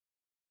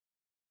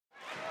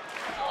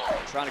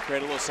Trying to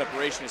create a little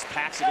separation is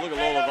Paxley. Look at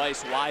Lola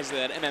Vice, wisely,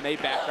 that MMA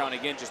background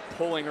again, just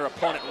pulling her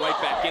opponent right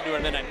back into it.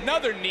 And then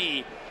another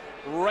knee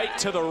right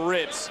to the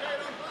ribs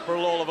for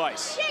Lola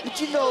Vice.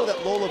 Did you know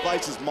that Lola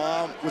Vice's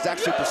mom was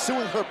actually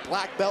pursuing her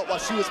black belt while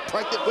she was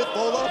pregnant with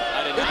Lola?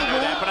 I did not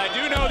know that, but I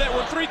do know that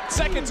we're 3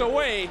 seconds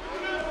away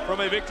from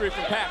a victory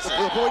from Paxley.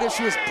 The point is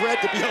she was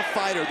bred to be a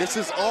fighter. This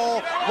is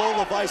all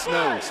Lola Vice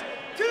knows.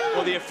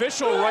 Well, the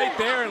official right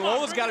there, and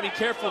Lola's got to be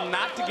careful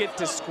not to get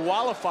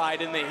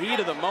disqualified in the heat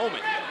of the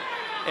moment.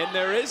 And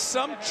there is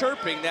some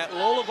chirping that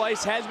Lola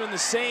Vice has been the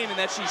same and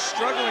that she's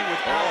struggling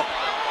with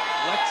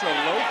Electra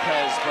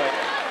Lopez, but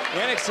the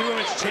NXT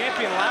Women's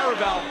Champion Lyra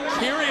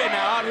Valkyria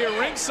now out here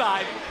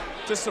ringside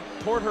to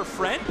support her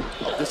friend.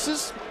 Oh, this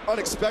is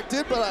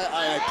unexpected, but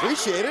I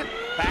appreciate it.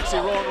 Paxley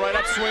rolling right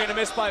up, swinging a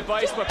miss by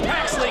Vice, but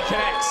Paxley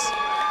connects.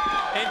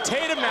 And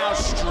Tatum now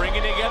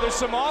stringing together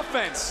some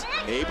offense.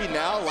 Maybe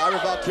now Lyra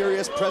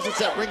Valkyria's presence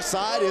at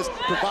ringside is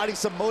providing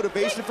some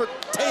motivation for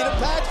Tatum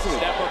Paxley.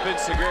 Step up in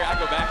Segura. I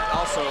go back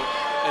also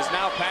as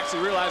now Paxley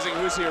realizing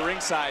who's here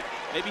ringside.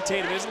 Maybe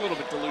Tatum is a little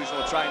bit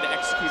delusional trying to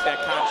execute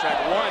that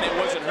contract. 1, it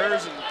wasn't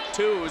hers, and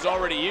 2, it was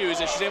already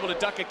used. And she's able to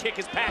duck a kick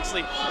as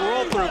Paxley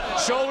roll through.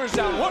 Shoulders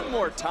down one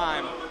more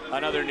time.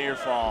 Another near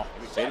fall.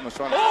 Tatum was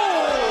trying to... Oh!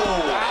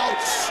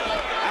 Ouch!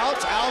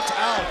 Ouch, ouch,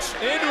 ouch.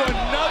 Into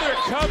another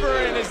cover,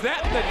 and is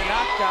that the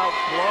knockout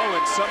blow?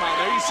 And somehow,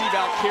 there you see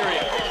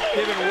Valkyria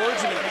giving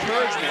words of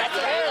encouragement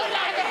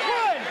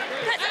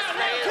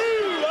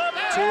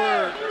to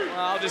her.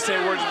 Well, I'll just say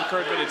words of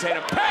encouragement to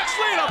Tatum.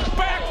 Paxley and a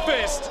back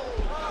fist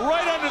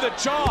right under the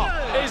jaw.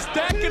 Is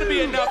that going to be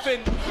enough?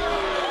 And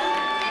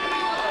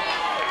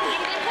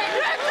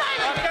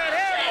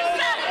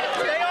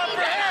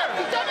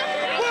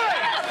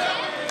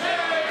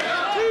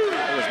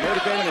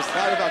motivating as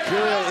Lyra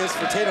Valkyria is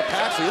for Tatum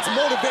Paxley. It's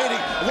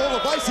motivating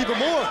Lola Vice even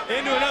more.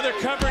 Into another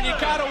cover, and you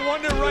gotta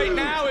wonder right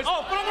now is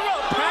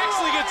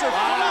Paxley gets her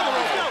foot on the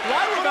rope.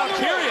 Lyra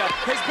Valkyria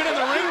has been in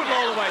the ring with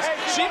Lola Vice.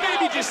 She may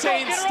be just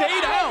saying,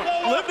 stay down,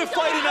 live to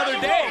fight another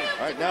day.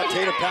 All right, now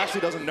Tatum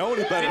Paxley doesn't know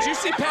any better. Did you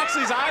see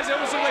Paxley's eyes? They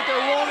almost look like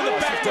they're rolling in the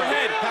back of her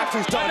head.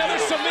 Paxley's done.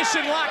 Another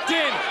submission locked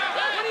in.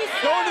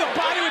 Going to the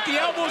body with the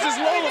elbows is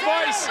Lola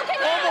Vice.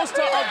 Almost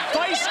a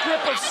vice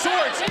grip of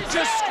sorts,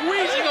 just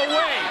squeezing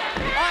away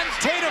on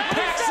Tatum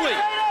Paxley.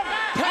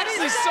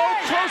 Paxley's so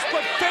close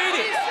but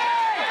fading.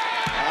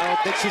 I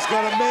don't think she's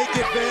gonna make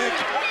it, Vic.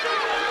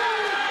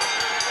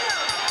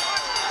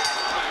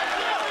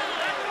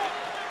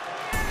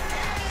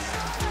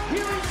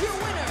 Here is your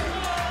winner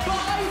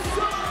by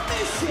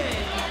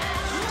submission,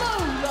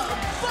 Lola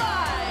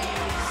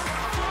Vice.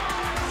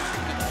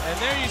 And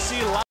there you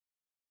see Lyra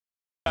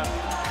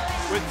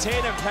with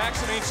Tatum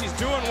Paxley. I mean, she's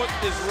doing what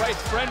is right,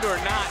 friend or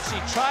not. She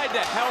tried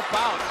to help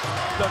out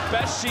the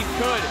best she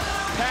could.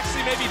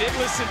 Paxley maybe did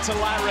listen to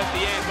Lyra at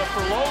the end, but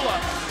for Lola,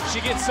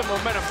 she gets some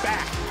momentum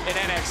back in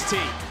NXT.